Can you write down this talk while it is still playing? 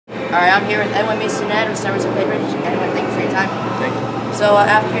Alright, I'm here with Edwin Maysonet of Summers of Edwin, thank you for your time. Thank you. So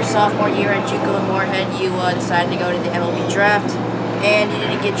after your sophomore year at JUCO in Moorhead, you decided to go to the MLB draft, and you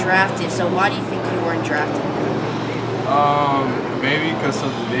didn't get drafted. So why do you think you weren't drafted? Maybe because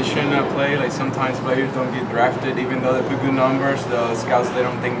of the division I play. Like sometimes players don't get drafted, even though they put good numbers. The scouts, they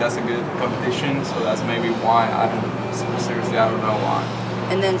don't think that's a good competition, so that's maybe why. I don't know why.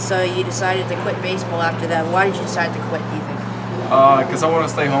 And then so you decided to quit baseball after that. Why did you decide to quit, do you think? Because I want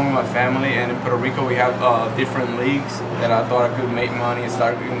to stay home with my family, and in Puerto Rico we have different leagues that I thought I could make money and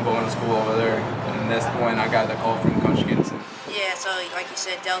start going to school over there. And that's when I got the call from Coach Gibson. Yeah, so like you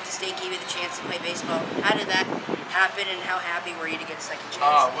said, Delta State gave you the chance to play baseball. How did that happen, and how happy were you to get a second chance?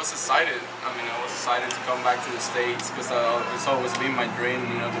 I was excited. I was excited to come back to the States because it's always been my dream,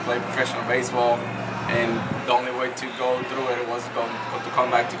 to play professional baseball. And the only way to go through it was to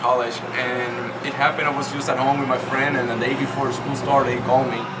come back to college. And it happened, I was just at home with my friend, and the day before school started, he called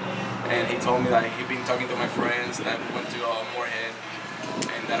me. And he told me that he'd been talking to my friends that went to Moorhead,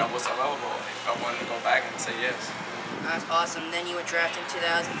 and that I was available if I wanted to go back and say yes. That's awesome. Then you were drafted in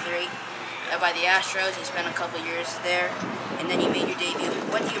 2003 by the Astros. You spent a couple years there, and then you made your debut.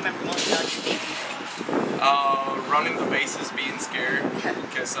 What do you remember most about your debut? Running the bases, being scared,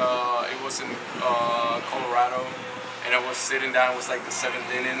 because it was in Colorado, and I was sitting down. It was like the 7th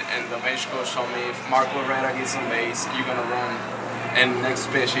inning, and the bench coach told me, if Marco Herrera gets on base, you're gonna run. And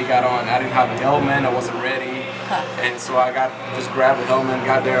next pitch he got on. I didn't have a helmet, I wasn't ready, and so I just grabbed the helmet,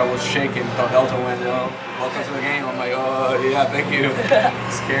 got there, I was shaking. Thought Delta went, welcome to the game. I'm like, oh yeah, thank you.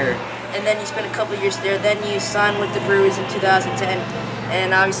 Scared. And then you spent a couple years there. Then you signed with the Brewers in 2010.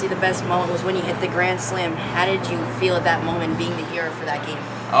 And obviously the best moment was when you hit the Grand Slam. How did you feel at that moment, being the hero for that game?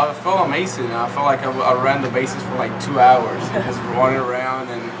 I felt amazing. I felt like I ran the bases for like 2 hours, just running around,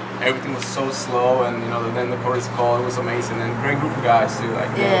 and everything was so slow. And then the chorus call, it was amazing, and great group of guys too.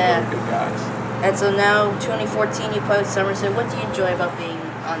 Like really good guys. And so now, 2014, you play with Somerset. What do you enjoy about being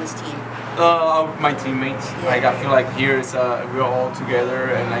on this team? My teammates. Yeah. Like I feel like here we're all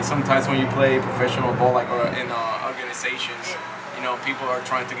together, and like sometimes when you play professional ball, like or in organizations. People are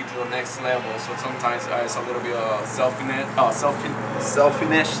trying to get to the next level, so sometimes it's a little bit of selfishness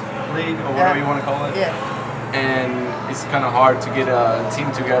league, or whatever you want to call it. Yeah. And it's kind of hard to get a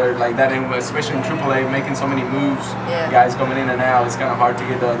team together like that, and especially in AAA, making so many moves, guys coming in and out. It's kind of hard to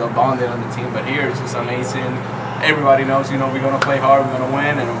get the bonding on the team. But here it's just amazing. Everybody knows, we're gonna play hard, we're gonna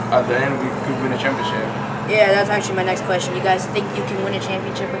win, and at the end we could win a championship. Yeah, that's actually my next question. You guys think you can win a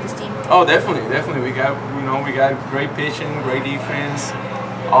championship with this team? Oh, definitely. We got, we got great pitching, great defense,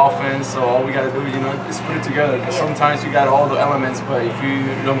 offense. So all we got to do, is put it together. Because sometimes you got all the elements, but if you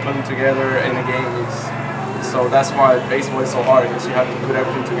don't put them together in a game, so that's why baseball is so hard, because you have to put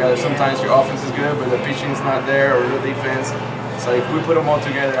everything together. Sometimes your offense is good, but the pitching is not there, or the defense. So if we put them all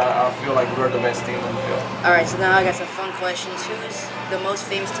together, I feel like we're the best team on the field. All right, so now I got some fun questions. Who's the most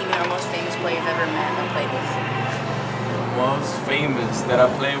famous teammate or most famous player you've ever met or played with? Most famous that I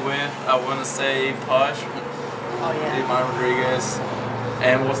play with, I want to say Push. Oh yeah. Edwin Rodriguez.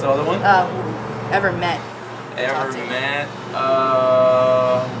 And what's the other one? Ever met? Ever met?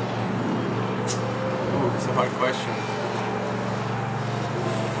 Ooh, it's a hard question.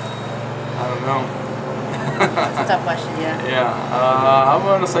 I don't know. That's a tough question, yeah. Yeah, I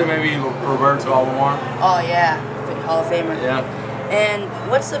want to say maybe Roberto Alomar. Oh yeah, Hall of Famer. Yeah. And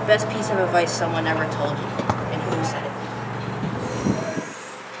what's the best piece of advice someone ever told you, and who said it?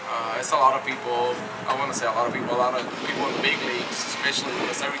 It's a lot of people. I want to say a lot of people in the big leagues, especially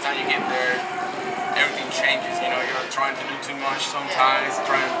because every time you get there, everything changes. You're trying to do too much sometimes,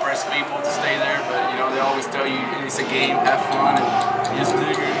 trying to impress people to stay there, but they always tell you it's a game, have fun, and just do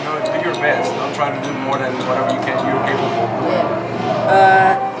your best. Don't try to do more than whatever you're capable of.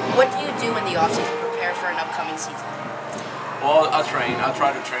 Yeah. What do you do in the offseason to prepare for an upcoming season? Well, I train. I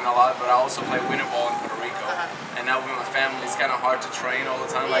try to train a lot, but I also play winter ball in Puerto Rico. And now with my family, it's kind of hard to train all the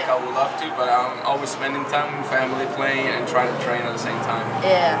time like I would love to, but I'm always spending time with family, playing, and trying to train at the same time.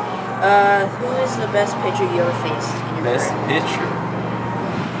 Yeah. Who is the best pitcher you ever faced in your Best career? pitcher?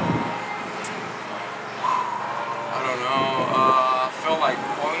 I don't know. I felt like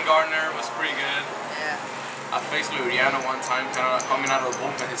Gardner was pretty good. Yeah. I faced Luriano one time, kind of coming out of the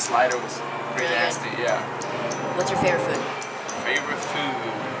bullpen. His slider was pretty nasty. Yeah. What's your favorite food? Favorite food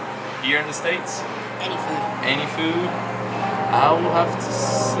here in the States? Any food. Any food? I will have to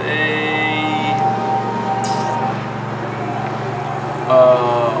say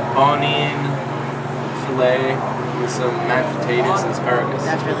onion fillet with some mashed potatoes and asparagus.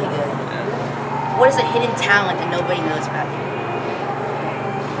 That's really good. Yeah. What is a hidden talent that nobody knows about you?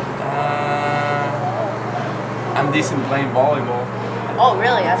 I'm decent playing volleyball. Oh,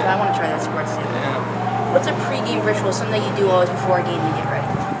 really? That's why I want to try that sports too. Yeah. What's a pregame ritual? Something that you do always before a game to get ready?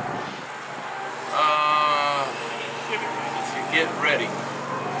 To get ready.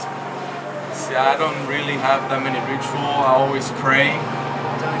 See, I don't really have that many rituals. I always pray.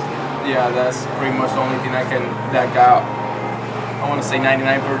 It's always good. Yeah, that's pretty much the only thing I want to say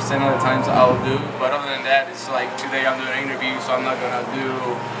 99% of the times I'll do. But other than that, it's like today I'm doing an interview, so I'm not gonna do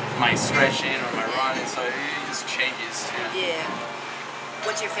my stretching or my running. So it just changes. Yeah.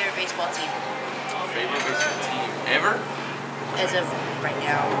 What's your favorite baseball team? Favorite baseball team ever? As of right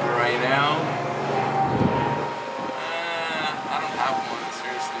now. Right now? I don't have one,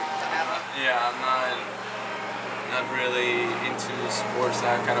 seriously. Don't have one? Yeah, I'm not really into sports.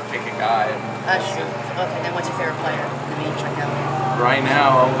 I kind of pick a guy. Okay, then what's your favorite player? Let me check out. Right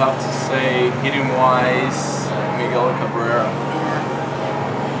now, I would have to say hitting-wise, Miguel Cabrera.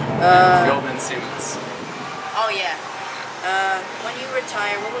 Yeah. Phil Simmons. Oh yeah. When you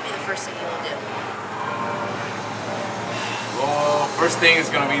retire, what would be the first thing you will do? Well, first thing is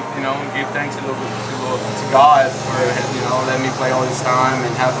gonna be, give thanks to God for, letting me play all this time and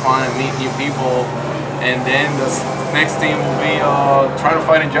have fun and meet new people. And then the next thing will be trying to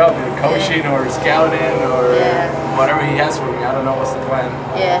find a job, either coaching or scouting or whatever he has for me. I don't know what's the plan.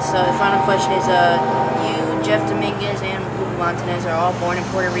 Yeah. So the final question is, you, Jeff Dominguez, and Luke Montanez are all born in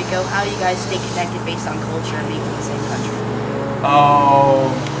Puerto Rico. How do you guys stay connected based on culture and being from the same country?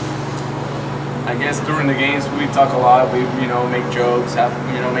 I guess during the games we talk a lot. We make jokes,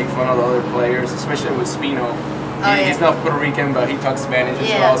 make fun of the other players, especially with Spino. He's not Puerto Rican, but he talks Spanish as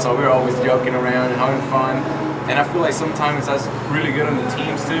well, so we're always joking around and having fun. And I feel like sometimes that's really good on the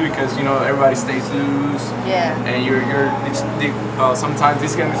teams too, because everybody stays loose. Yeah. And sometimes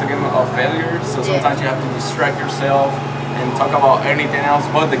this game is a game of failure, so sometimes you have to distract yourself and talk about anything else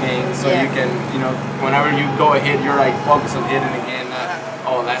but the game, so you can, whenever you go ahead, you're like focused on hitting again.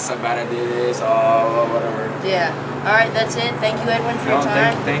 Oh, that's how bad I did this. Oh, whatever. Yeah. All right, that's it. Thank you, Edwin, for your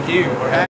time. Thank you.